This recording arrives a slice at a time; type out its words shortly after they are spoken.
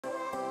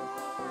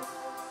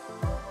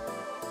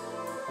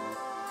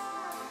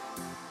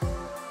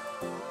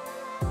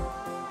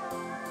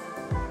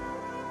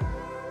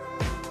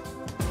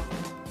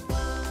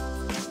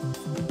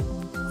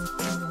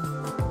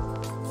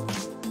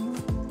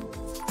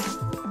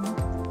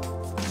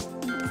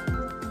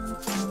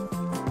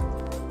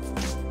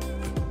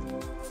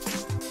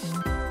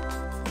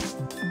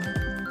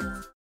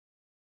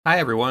Hi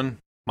everyone,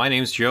 my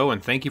name's Joe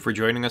and thank you for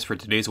joining us for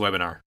today's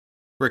webinar.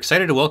 We're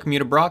excited to welcome you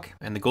to Brock,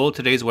 and the goal of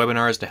today's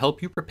webinar is to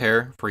help you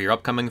prepare for your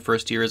upcoming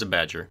first year as a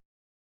Badger.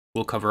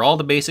 We'll cover all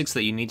the basics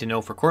that you need to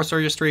know for course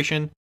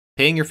registration,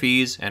 paying your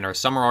fees, and our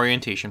summer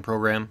orientation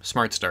program,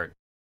 Smart Start.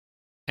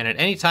 And at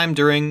any time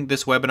during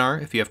this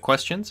webinar, if you have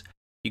questions,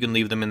 you can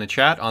leave them in the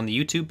chat on the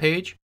YouTube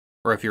page,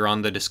 or if you're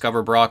on the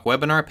Discover Brock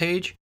webinar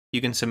page, you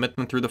can submit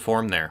them through the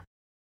form there.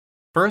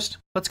 First,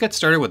 let's get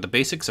started with the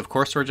basics of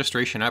course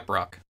registration at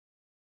Brock.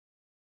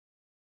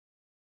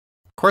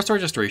 Course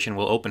registration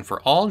will open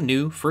for all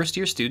new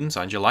first-year students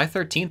on July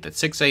 13th at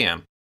 6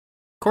 a.m.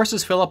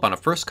 Courses fill up on a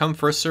first-come,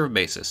 first-served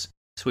basis,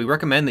 so we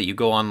recommend that you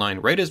go online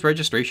right as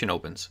registration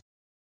opens.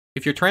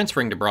 If you're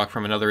transferring to Brock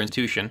from another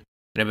institution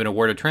and have been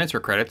awarded transfer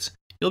credits,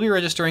 you'll be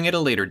registering at a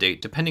later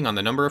date depending on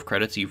the number of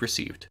credits you've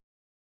received.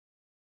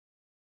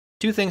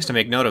 Two things to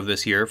make note of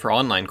this year for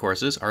online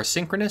courses are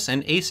synchronous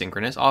and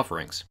asynchronous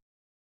offerings.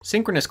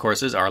 Synchronous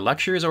courses are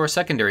lectures or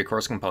secondary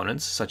course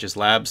components, such as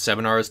labs,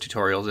 seminars,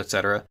 tutorials,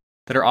 etc.,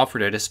 that are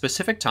offered at a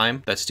specific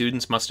time that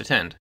students must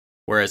attend,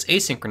 whereas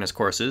asynchronous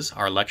courses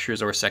are lectures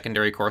or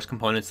secondary course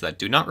components that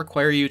do not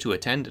require you to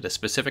attend at a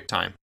specific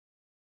time.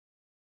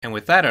 And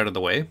with that out of the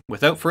way,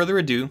 without further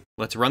ado,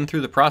 let's run through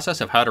the process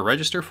of how to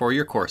register for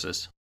your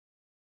courses.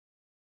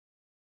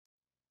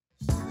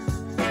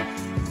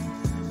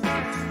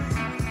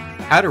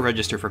 How to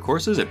register for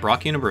courses at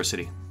Brock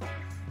University.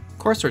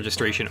 Course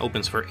registration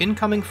opens for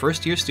incoming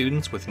first-year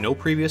students with no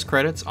previous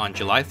credits on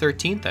July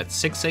 13th at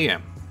 6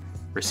 a.m.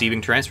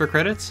 Receiving transfer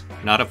credits?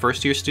 Not a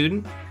first-year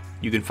student?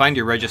 You can find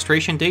your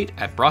registration date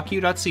at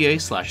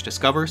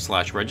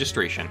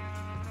brocku.ca/discover/registration.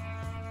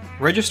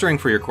 Registering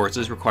for your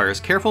courses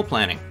requires careful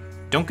planning.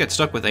 Don't get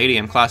stuck with 8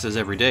 a.m. classes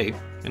every day,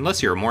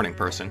 unless you're a morning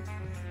person.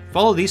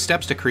 Follow these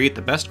steps to create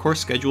the best course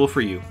schedule for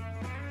you.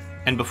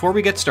 And before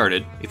we get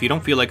started, if you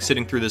don't feel like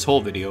sitting through this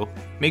whole video,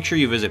 make sure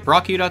you visit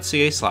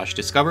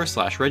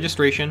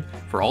brocku.ca/discover/registration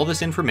for all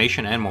this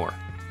information and more.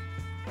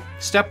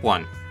 Step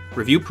 1.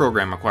 Review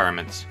program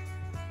requirements.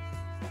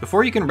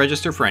 Before you can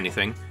register for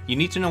anything, you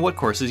need to know what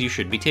courses you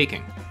should be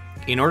taking.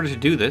 In order to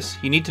do this,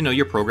 you need to know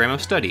your program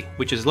of study,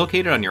 which is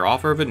located on your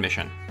offer of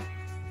admission.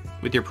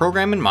 With your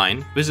program in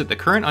mind, visit the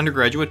current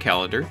undergraduate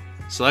calendar,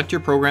 select your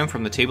program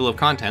from the table of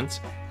contents,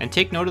 and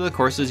take note of the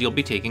courses you'll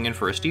be taking in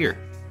first year.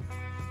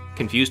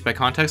 Confused by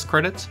context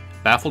credits?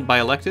 Baffled by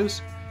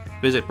electives?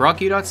 Visit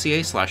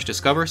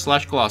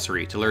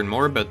brocku.ca/discover/glossary to learn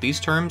more about these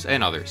terms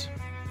and others.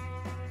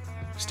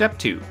 Step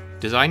 2.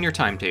 Design your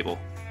timetable.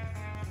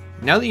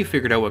 Now that you've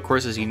figured out what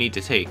courses you need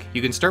to take,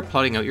 you can start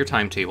plotting out your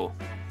timetable.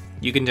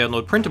 You can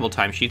download printable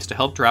timesheets to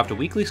help draft a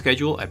weekly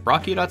schedule at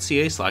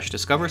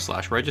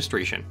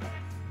brocku.ca/discover/registration.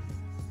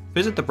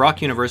 Visit the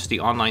Brock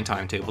University online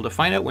timetable to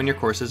find out when your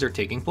courses are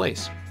taking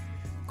place.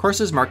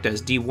 Courses marked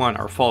as D1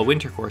 are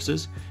fall-winter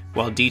courses,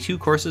 while D2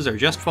 courses are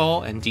just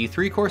fall and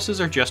D3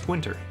 courses are just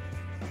winter.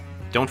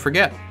 Don't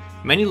forget,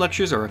 many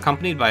lectures are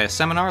accompanied by a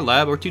seminar,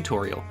 lab, or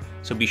tutorial,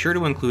 so be sure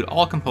to include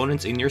all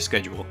components in your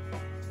schedule.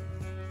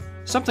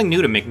 Something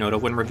new to make note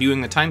of when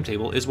reviewing the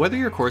timetable is whether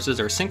your courses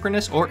are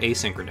synchronous or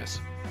asynchronous.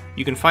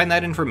 You can find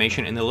that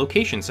information in the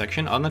location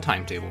section on the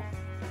timetable.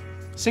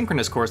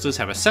 Synchronous courses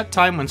have a set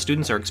time when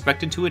students are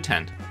expected to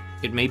attend.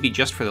 It may be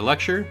just for the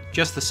lecture,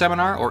 just the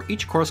seminar, or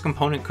each course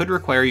component could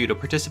require you to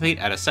participate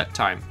at a set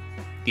time.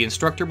 The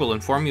instructor will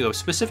inform you of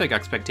specific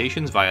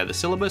expectations via the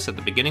syllabus at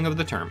the beginning of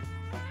the term.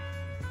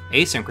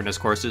 Asynchronous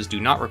courses do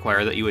not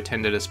require that you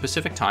attend at a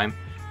specific time,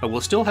 but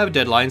will still have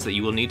deadlines that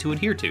you will need to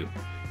adhere to.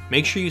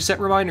 Make sure you set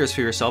reminders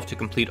for yourself to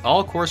complete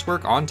all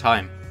coursework on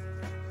time.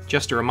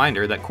 Just a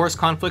reminder that course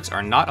conflicts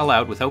are not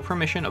allowed without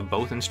permission of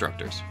both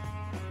instructors.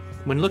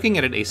 When looking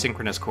at an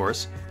asynchronous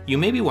course, you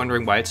may be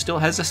wondering why it still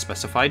has a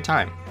specified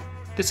time.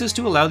 This is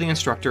to allow the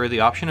instructor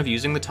the option of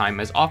using the time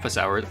as office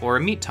hours or a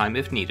meet time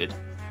if needed.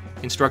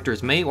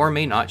 Instructors may or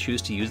may not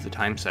choose to use the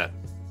time set.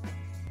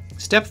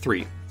 Step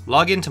 3.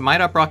 Log in to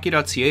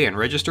my.brocku.ca and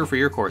register for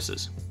your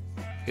courses.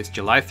 It's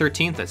July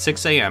 13th at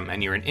 6 a.m.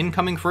 and you're an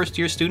incoming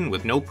first-year student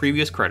with no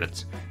previous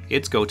credits.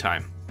 It's go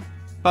time.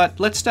 But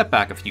let's step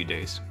back a few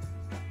days.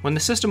 When the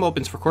system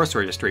opens for course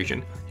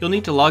registration, you'll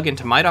need to log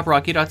into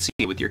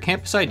my.brocku.ca with your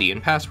campus ID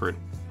and password.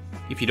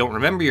 If you don't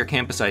remember your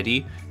campus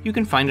ID, you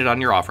can find it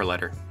on your offer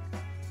letter.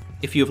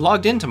 If you have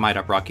logged into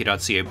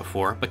my.brocku.ca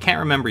before but can't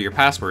remember your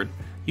password,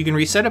 you can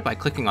reset it by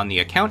clicking on the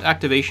Account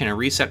Activation and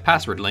Reset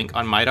Password link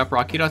on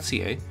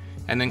my.brocku.ca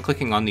and then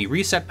clicking on the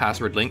Reset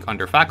Password link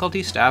under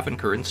Faculty, Staff, and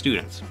Current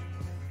Students.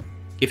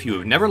 If you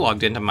have never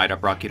logged into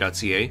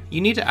my.brocku.ca, you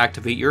need to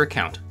activate your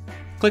account.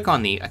 Click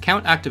on the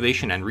Account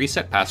Activation and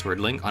Reset Password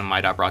link on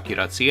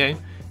my.brocku.ca,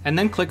 and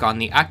then click on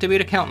the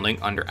Activate Account link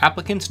under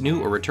Applicants, New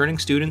or Returning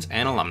Students,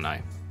 and Alumni.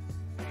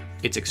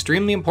 It's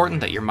extremely important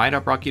that your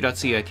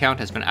my.brocku.ca account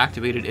has been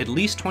activated at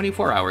least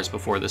 24 hours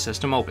before the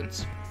system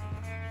opens.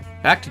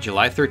 Back to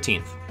July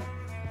 13th.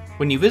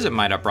 When you visit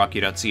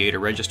my.brocku.ca to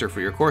register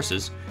for your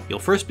courses, you'll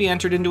first be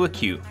entered into a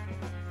queue.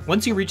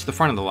 Once you reach the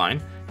front of the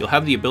line, you'll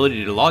have the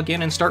ability to log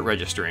in and start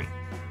registering.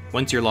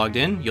 Once you're logged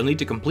in, you'll need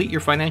to complete your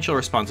financial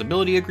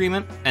responsibility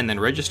agreement and then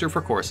register for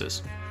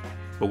courses.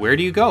 But where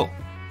do you go?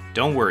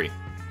 Don't worry.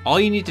 All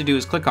you need to do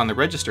is click on the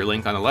register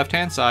link on the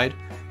left-hand side,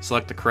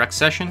 select the correct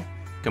session,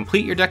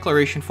 complete your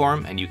declaration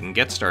form, and you can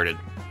get started.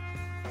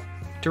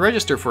 To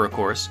register for a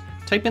course,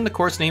 type in the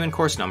course name and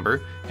course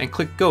number, and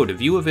click Go to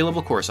view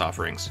available course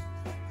offerings.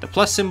 The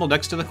plus symbol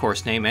next to the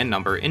course name and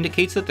number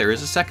indicates that there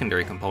is a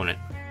secondary component,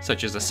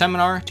 such as a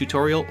seminar,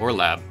 tutorial, or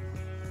lab.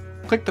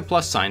 Click the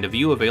plus sign to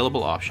view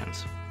available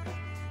options.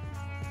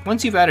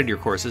 Once you've added your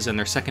courses and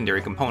their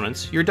secondary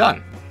components, you're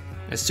done.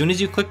 As soon as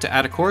you click to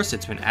add a course,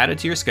 it's been added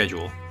to your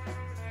schedule.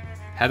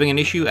 Having an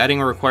issue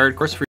adding a required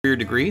course for your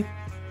degree?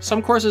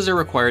 Some courses are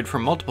required for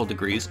multiple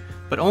degrees,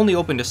 but only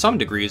open to some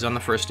degrees on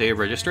the first day of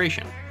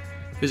registration.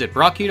 Visit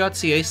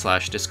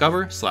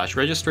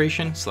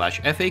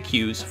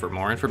brocu.ca/discover/registration/FAQs for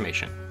more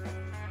information.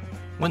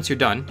 Once you're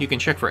done, you can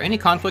check for any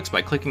conflicts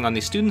by clicking on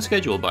the Student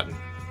Schedule button.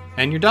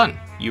 And you're done!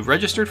 You've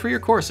registered for your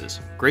courses.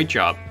 Great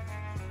job!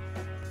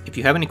 If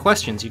you have any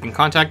questions, you can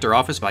contact our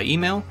office by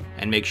email,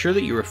 and make sure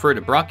that you refer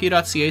to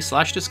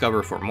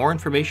brocu.ca/discover for more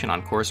information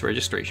on course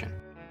registration.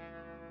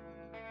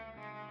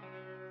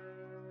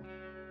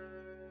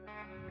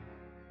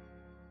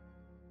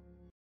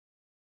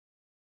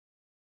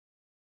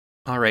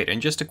 Alright,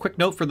 and just a quick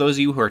note for those of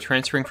you who are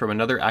transferring from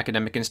another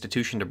academic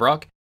institution to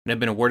Brock and have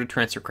been awarded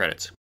transfer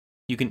credits.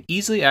 You can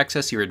easily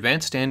access your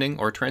advanced standing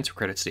or transfer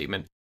credit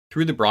statement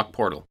through the Brock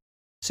portal.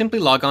 Simply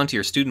log on to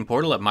your student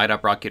portal at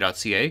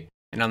my.brocu.ca,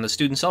 and on the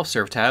Student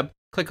Self-Serve tab,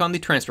 click on the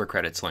Transfer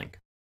Credits link.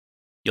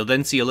 You'll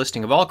then see a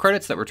listing of all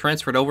credits that were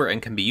transferred over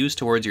and can be used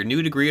towards your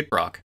new degree at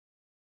Brock.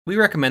 We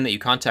recommend that you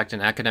contact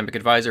an academic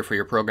advisor for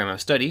your program of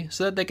study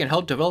so that they can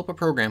help develop a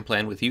program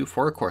plan with you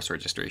for a course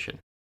registration.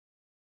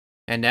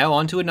 And now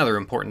on to another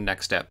important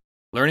next step,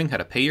 learning how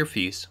to pay your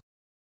fees.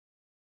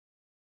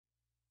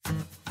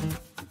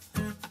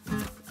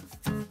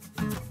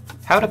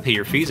 How to pay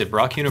your fees at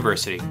Brock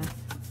University.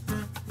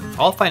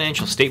 All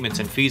financial statements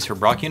and fees for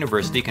Brock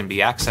University can be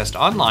accessed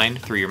online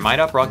through your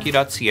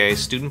my.brocu.ca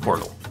student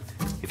portal.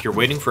 If you're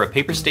waiting for a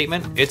paper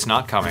statement, it's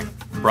not coming.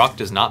 Brock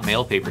does not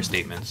mail paper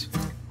statements.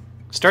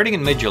 Starting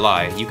in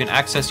mid-July, you can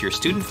access your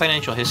student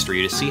financial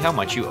history to see how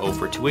much you owe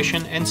for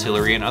tuition,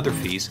 ancillary, and other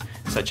fees,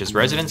 such as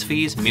residence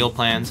fees, meal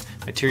plans,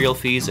 material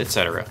fees,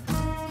 etc.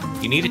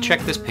 You need to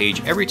check this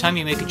page every time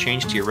you make a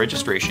change to your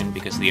registration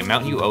because the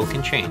amount you owe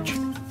can change.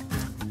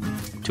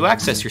 To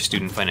access your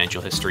student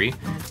financial history,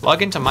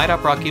 log into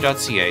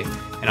my.brocu.ca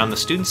and on the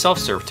Student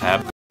Self-Serve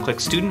tab, click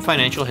Student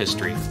Financial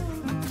History.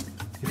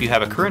 If you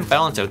have a current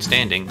balance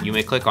outstanding, you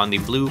may click on the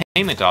blue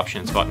Payment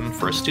Options button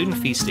for a student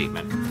fee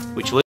statement,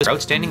 which lists your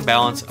outstanding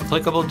balance,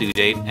 applicable due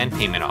date, and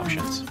payment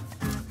options.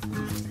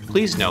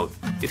 Please note,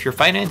 if your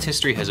finance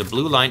history has a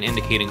blue line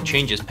indicating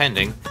changes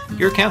pending,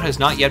 your account has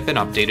not yet been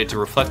updated to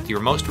reflect your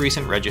most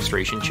recent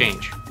registration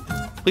change.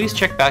 Please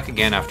check back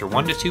again after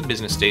 1 to 2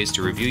 business days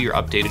to review your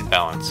updated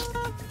balance.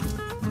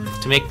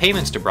 To make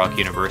payments to Brock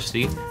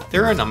University,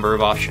 there are a number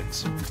of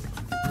options.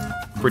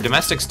 For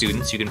domestic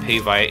students, you can pay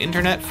via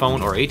internet,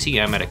 phone, or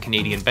ATM at a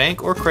Canadian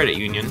bank or credit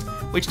union,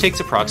 which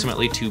takes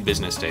approximately 2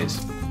 business days.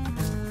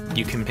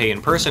 You can pay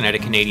in person at a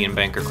Canadian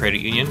bank or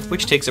credit union,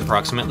 which takes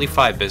approximately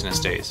 5 business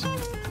days.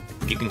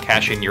 You can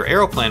cash in your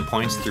Aeroplan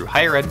points through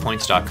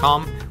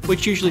higheredpoints.com,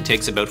 which usually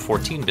takes about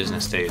 14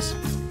 business days.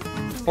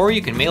 Or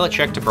you can mail a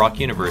check to Brock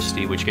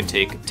University, which can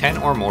take 10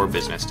 or more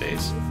business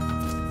days.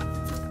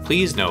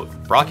 Please note,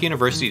 Brock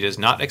University does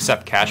not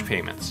accept cash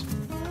payments.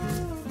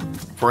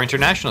 For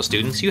international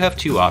students, you have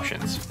 2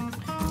 options.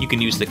 You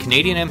can use the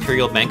Canadian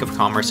Imperial Bank of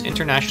Commerce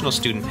International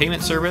Student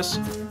Payment Service,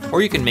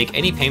 or you can make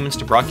any payments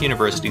to Brock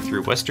University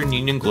through Western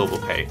Union Global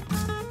Pay.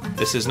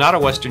 This is not a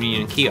Western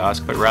Union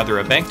kiosk, but rather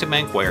a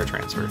bank-to-bank wire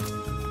transfer.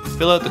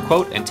 Fill out the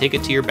quote and take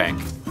it to your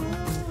bank.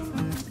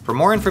 For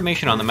more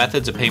information on the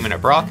methods of payment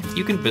at Brock,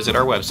 you can visit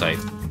our website.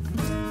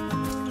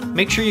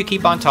 Make sure you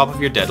keep on top of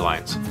your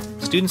deadlines.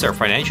 Students are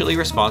financially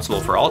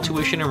responsible for all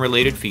tuition and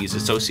related fees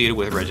associated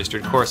with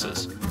registered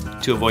courses.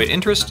 To avoid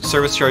interest,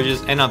 service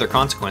charges, and other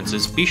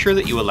consequences, be sure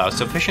that you allow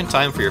sufficient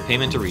time for your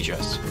payment to reach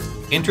us.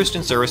 Interest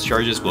and service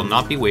charges will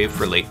not be waived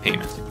for late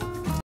payment.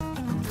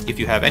 If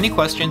you have any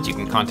questions, you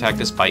can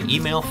contact us by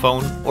email,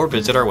 phone, or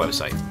visit our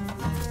website.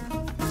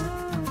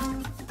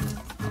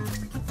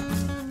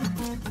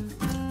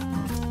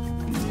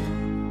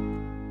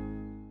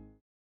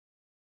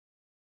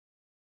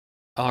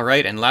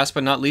 Alright, and last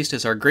but not least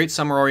is our great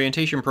summer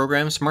orientation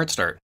program, Smart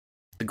Start.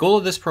 The goal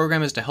of this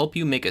program is to help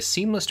you make a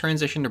seamless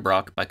transition to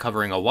Brock by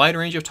covering a wide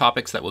range of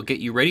topics that will get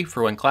you ready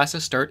for when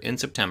classes start in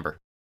September.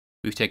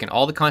 We've taken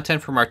all the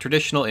content from our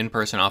traditional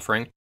in-person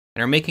offering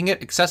and are making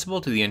it accessible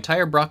to the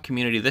entire Brock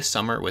community this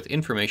summer with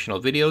informational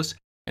videos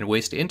and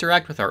ways to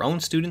interact with our own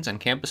students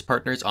and campus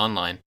partners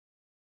online.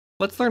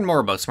 Let's learn more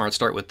about Smart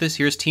Start with this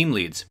year's team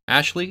leads,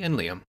 Ashley and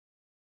Liam.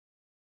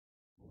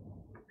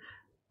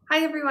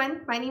 Hi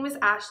everyone, my name is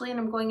Ashley and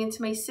I'm going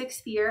into my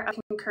 6th year of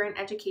concurrent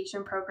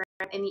education program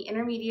in the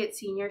intermediate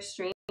senior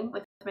stream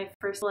with my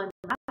first level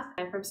in math.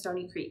 I'm from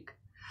Stony Creek.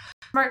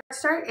 Smart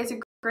Start is a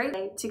great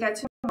way to get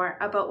to know more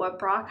about what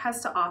Brock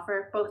has to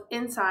offer both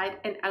inside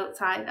and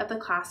outside of the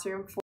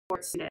classroom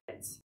for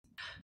students.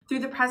 Through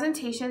the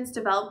presentations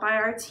developed by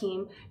our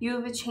team, you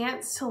have a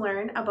chance to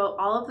learn about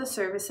all of the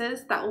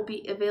services that will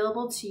be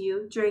available to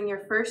you during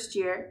your first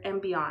year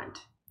and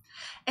beyond.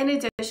 In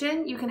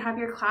addition, you can have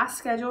your class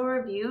schedule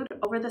reviewed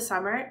over the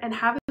summer and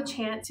have a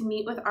chance to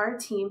meet with our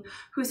team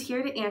who's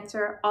here to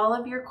answer all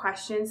of your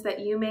questions that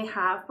you may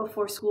have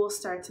before school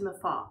starts in the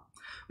fall.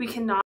 We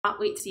cannot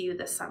wait to see you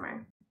this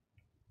summer.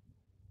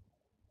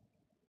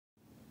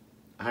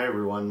 Hi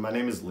everyone, my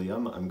name is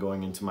Liam. I'm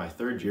going into my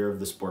third year of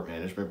the sport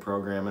management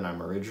program and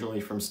I'm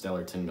originally from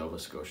Stellarton, Nova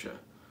Scotia.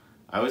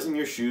 I was in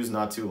your shoes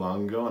not too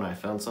long ago and I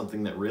found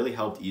something that really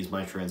helped ease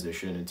my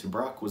transition into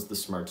Brock was the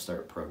Smart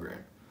Start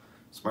program.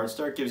 Smart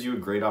Start gives you a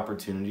great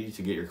opportunity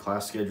to get your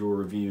class schedule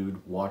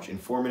reviewed, watch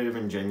informative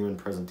and genuine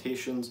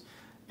presentations,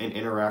 and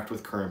interact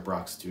with current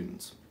Brock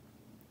students.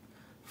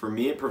 For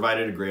me, it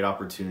provided a great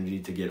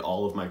opportunity to get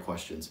all of my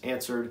questions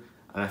answered,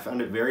 and I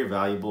found it very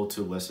valuable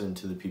to listen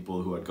to the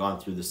people who had gone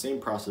through the same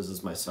process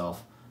as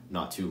myself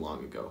not too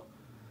long ago.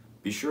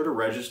 Be sure to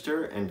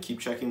register and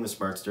keep checking the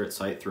Smart Start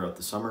site throughout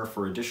the summer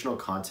for additional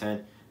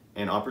content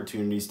and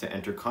opportunities to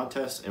enter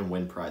contests and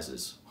win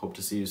prizes. Hope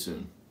to see you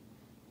soon.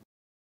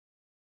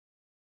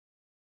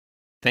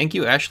 Thank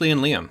you, Ashley and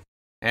Liam.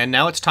 And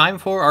now it's time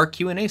for our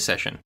Q&A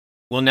session.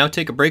 We'll now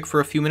take a break for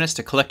a few minutes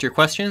to collect your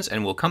questions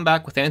and we'll come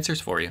back with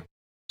answers for you.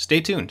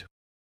 Stay tuned.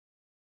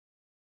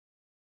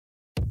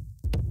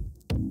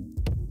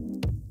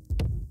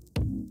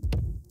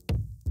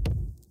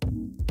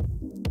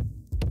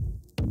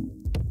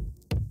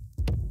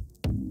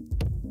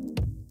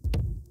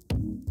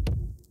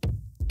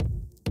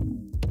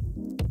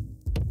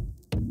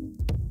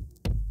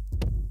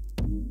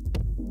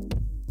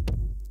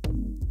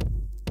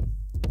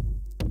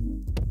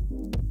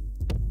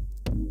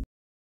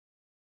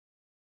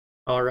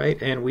 All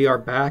right, and we are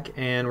back,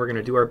 and we're going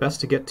to do our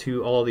best to get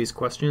to all of these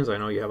questions. I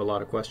know you have a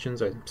lot of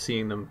questions. I'm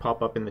seeing them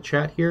pop up in the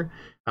chat here.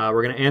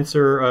 We're going to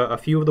answer a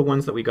few of the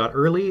ones that we got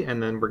early,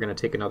 and then we're going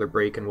to take another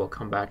break, and we'll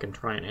come back and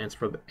try and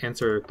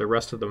answer the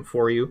rest of them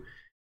for you.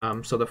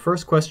 So the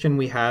first question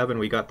we have, and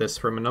we got this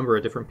from a number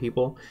of different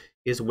people,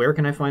 is where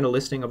can I find a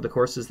listing of the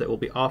courses that will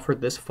be offered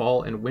this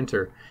fall and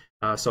winter?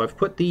 So I've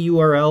put the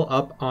URL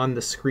up on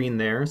the screen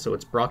there. So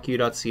it's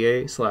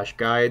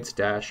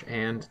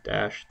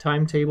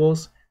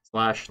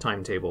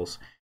brocku.ca/guides-and-timetables/timetables.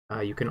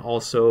 You can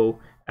also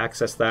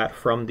access that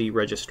from the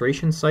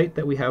registration site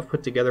that we have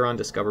put together on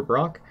Discover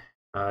Brock,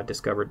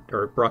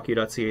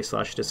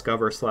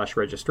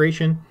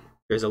 brocku.ca/discover/registration.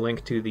 There's a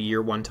link to the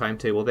year one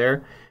timetable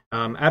there.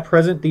 At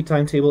present, the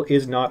timetable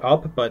is not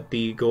up, but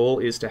the goal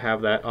is to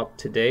have that up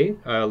today,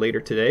 later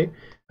today.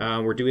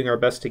 We're doing our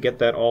best to get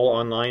that all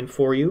online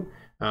for you.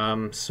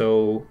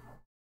 So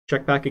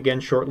check back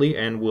again shortly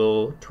and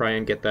we'll try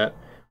and get that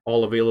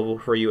all available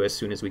for you as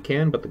soon as we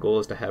can, but the goal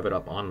is to have it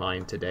up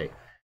online today.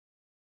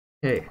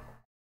 Okay,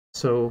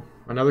 so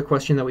another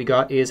question that we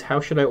got is how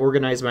should I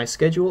organize my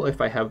schedule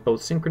if I have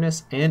both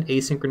synchronous and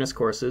asynchronous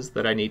courses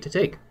that I need to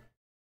take?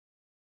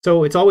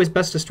 So it's always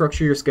best to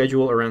structure your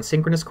schedule around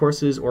synchronous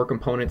courses or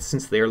components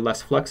since they are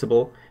less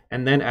flexible,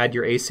 and then add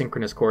your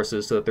asynchronous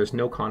courses so that there's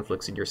no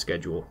conflicts in your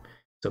schedule.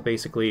 So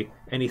basically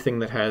anything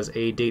that has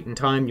a date and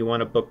time you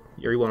want to book,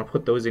 or you want to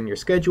put those in your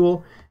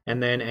schedule,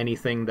 and then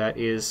anything that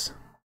is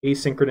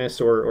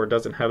asynchronous or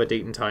doesn't have a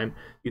date and time,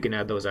 you can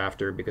add those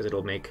after because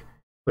it'll make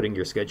putting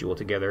your schedule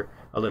together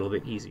a little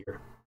bit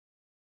easier.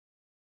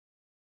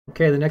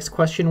 Okay, the next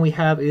question we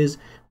have is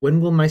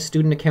when will my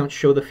student account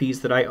show the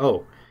fees that I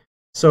owe?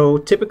 So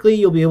typically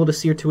you'll be able to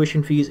see your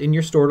tuition fees in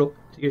your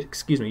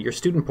your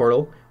student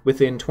portal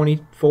within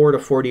 24 to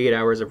 48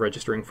 hours of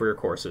registering for your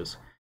courses.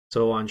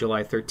 So on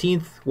July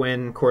 13th,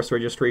 when course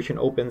registration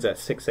opens at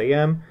 6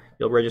 a.m.,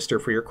 you'll register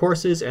for your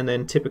courses, and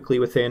then typically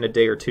within a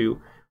day or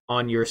two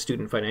on your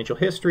student financial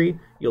history,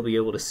 you'll be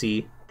able to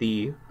see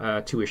the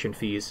tuition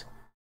fees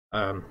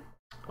on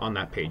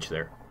that page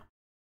there.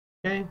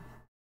 Okay.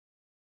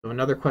 So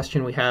another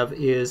question we have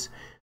is,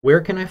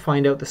 where can I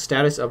find out the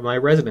status of my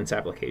residence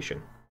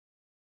application?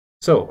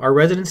 So our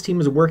residence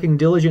team is working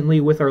diligently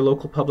with our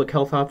local public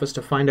health office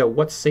to find out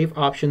what safe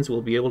options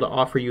we'll be able to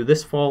offer you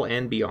this fall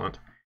and beyond.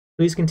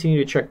 Please continue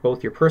to check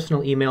both your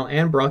personal email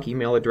and Brock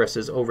email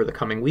addresses over the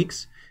coming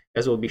weeks,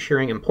 as we'll be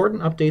sharing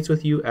important updates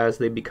with you as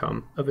they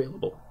become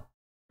available.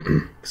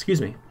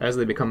 As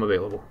they become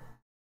available.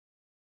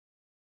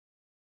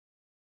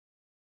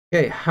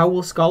 Okay, how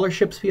will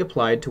scholarships be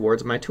applied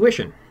towards my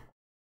tuition?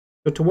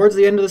 So towards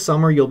the end of the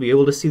summer, you'll be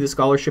able to see the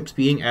scholarships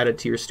being added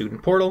to your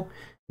student portal,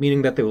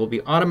 meaning that they will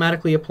be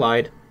automatically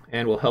applied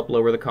and will help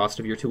lower the cost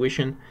of your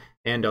tuition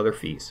and other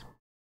fees.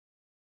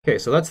 Okay,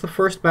 so that's the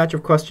first batch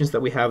of questions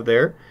that we have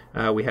there.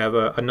 We have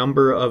a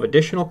number of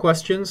additional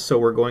questions, so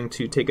we're going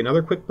to take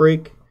another quick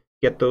break,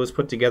 get those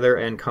put together,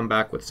 and come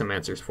back with some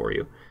answers for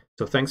you.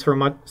 So thanks so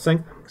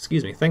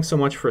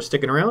much for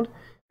sticking around,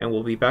 and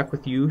we'll be back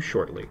with you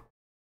shortly.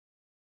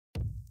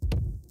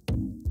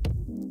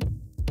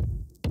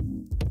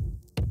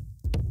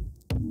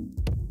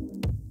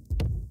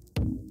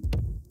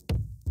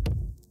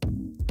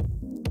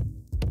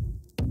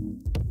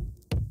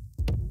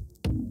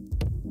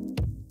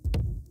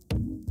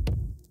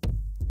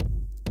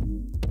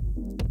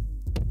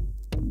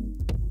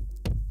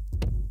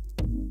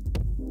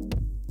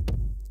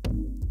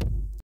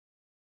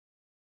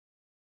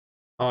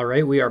 All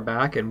right, we are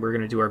back, and we're going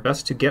to do our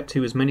best to get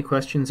to as many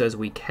questions as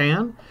we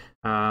can.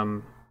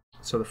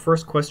 So the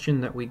first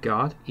question that we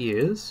got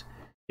is,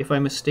 if I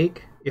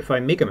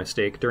make a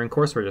mistake during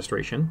course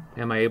registration,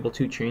 am I able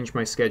to change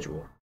my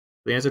schedule?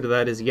 The answer to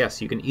that is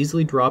yes. You can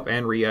easily drop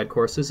and re-add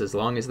courses as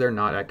long as they're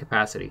not at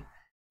capacity.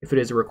 If it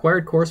is a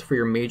required course for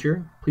your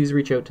major, please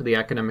reach out to the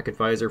academic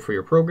advisor for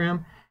your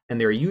program,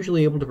 and they are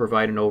usually able to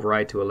provide an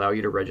override to allow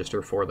you to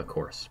register for the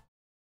course.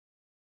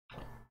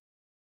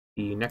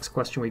 The next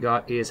question we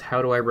got is,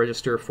 how do I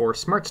register for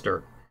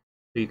SmartStart? So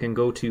you can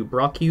go to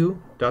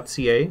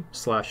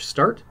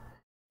brocu.ca/start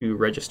to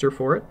register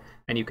for it,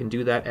 and you can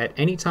do that at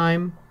any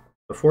time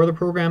before the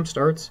program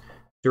starts.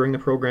 During the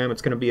program,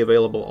 it's going to be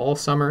available all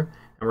summer,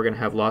 and we're going to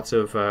have lots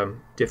of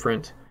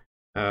different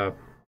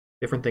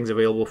things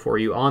available for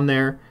you on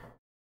there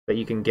that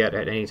you can get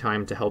at any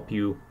time to help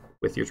you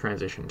with your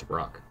transition to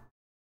Brock.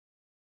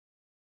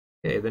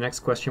 Okay, the next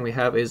question we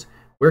have is,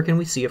 where can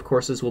we see if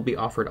courses will be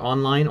offered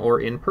online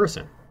or in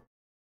person?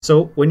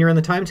 So when you're in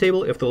the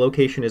timetable, if the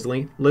location is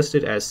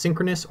listed as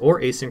synchronous or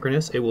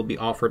asynchronous, it will be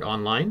offered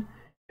online,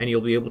 and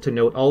you'll be able to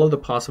note all of the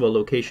possible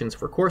locations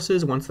for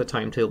courses once the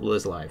timetable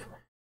is live.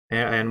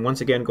 And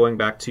once again, going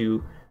back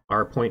to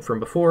our point from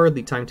before,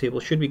 the timetable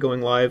should be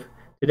going live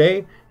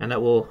today, and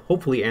that will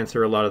hopefully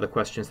answer a lot of the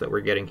questions that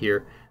we're getting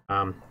here,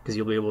 because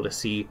you'll be able to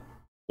see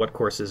what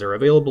courses are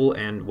available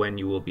and when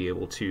you will be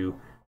able to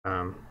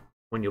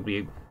when you'll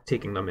be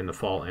taking them in the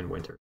fall and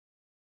winter.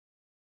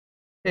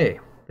 Okay,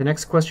 the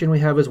next question we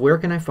have is, where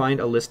can I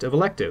find a list of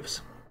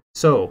electives?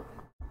 So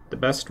the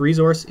best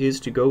resource is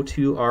to go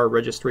to our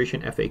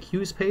registration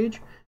FAQs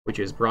page, which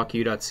is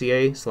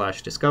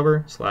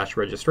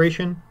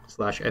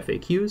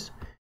brocu.ca/discover/registration/FAQs.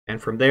 And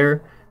from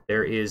there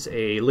is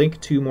a link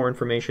to more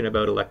information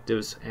about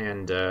electives,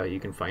 and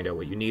you can find out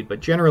what you need. But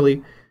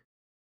generally,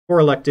 for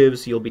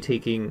electives, you'll be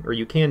taking, or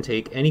you can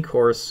take, any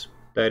course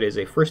that is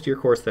a first-year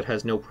course that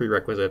has no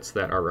prerequisites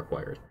that are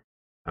required.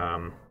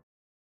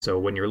 So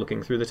when you're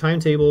looking through the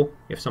timetable,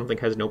 if something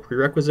has no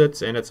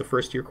prerequisites and it's a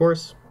first-year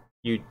course,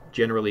 you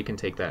generally can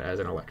take that as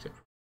an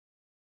elective.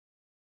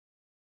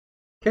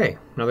 Okay,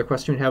 another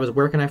question we have is,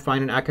 where can I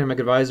find an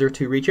academic advisor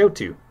to reach out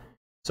to?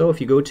 So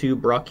if you go to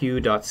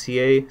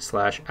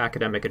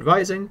brocu.ca/academic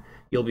advising,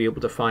 you'll be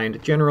able to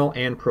find general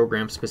and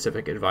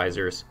program-specific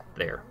advisors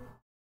there.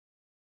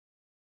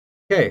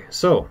 Okay,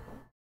 so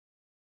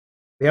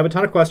we have a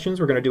ton of questions.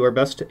 We're going to do our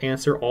best to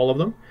answer all of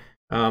them.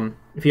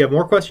 If you have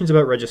more questions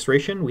about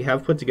registration, we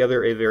have put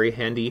together a very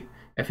handy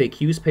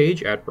FAQs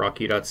page at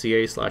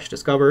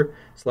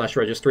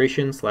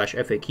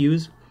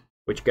brocu.ca/discover/registration/FAQs,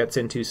 which gets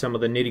into some of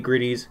the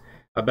nitty-gritties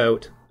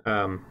about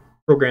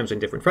programs in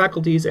different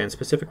faculties and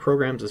specific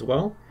programs as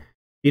well.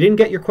 If you didn't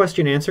get your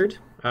question answered,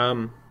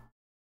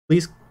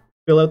 please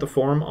fill out the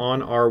form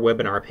on our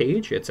webinar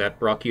page. It's at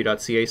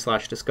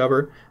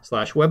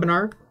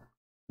brocu.ca/discover/webinar.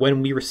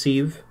 When we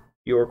receive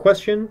your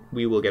question,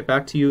 we will get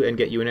back to you and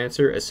get you an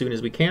answer as soon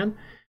as we can.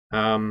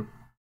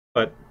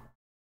 But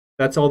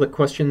that's all the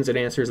questions and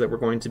answers that we're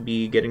going to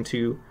be getting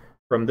to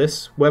from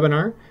this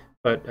webinar.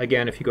 But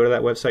again, if you go to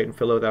that website and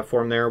fill out that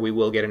form there, we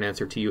will get an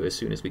answer to you as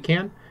soon as we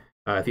can.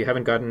 If you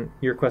haven't gotten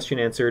your question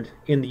answered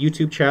in the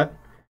YouTube chat,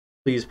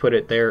 please put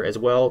it there as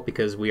well,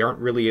 because we aren't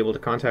really able to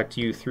contact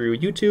you through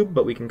YouTube,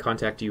 but we can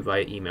contact you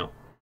via email.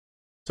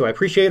 So I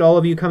appreciate all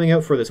of you coming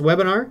out for this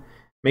webinar.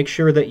 Make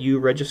sure that you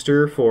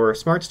register for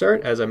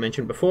SmartStart, as I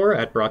mentioned before,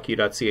 at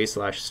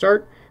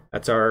brocu.ca/start.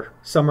 That's our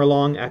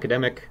summer-long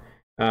academic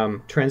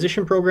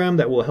transition program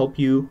that will help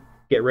you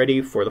get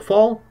ready for the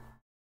fall.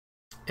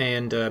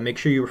 And make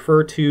sure you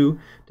refer to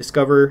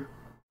Discover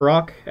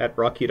Brock at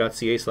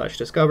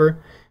brocu.ca/discover,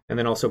 and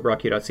then also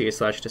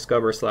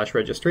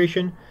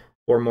brocu.ca/discover/registration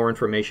for more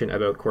information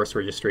about course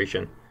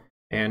registration.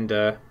 And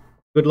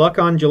good luck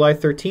on July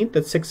 13th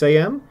at 6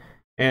 a.m.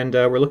 And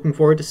we're looking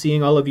forward to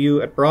seeing all of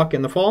you at Brock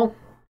in the fall,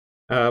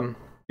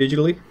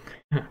 digitally.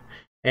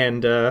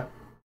 And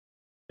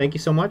thank you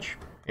so much,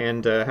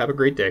 and have a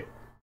great day.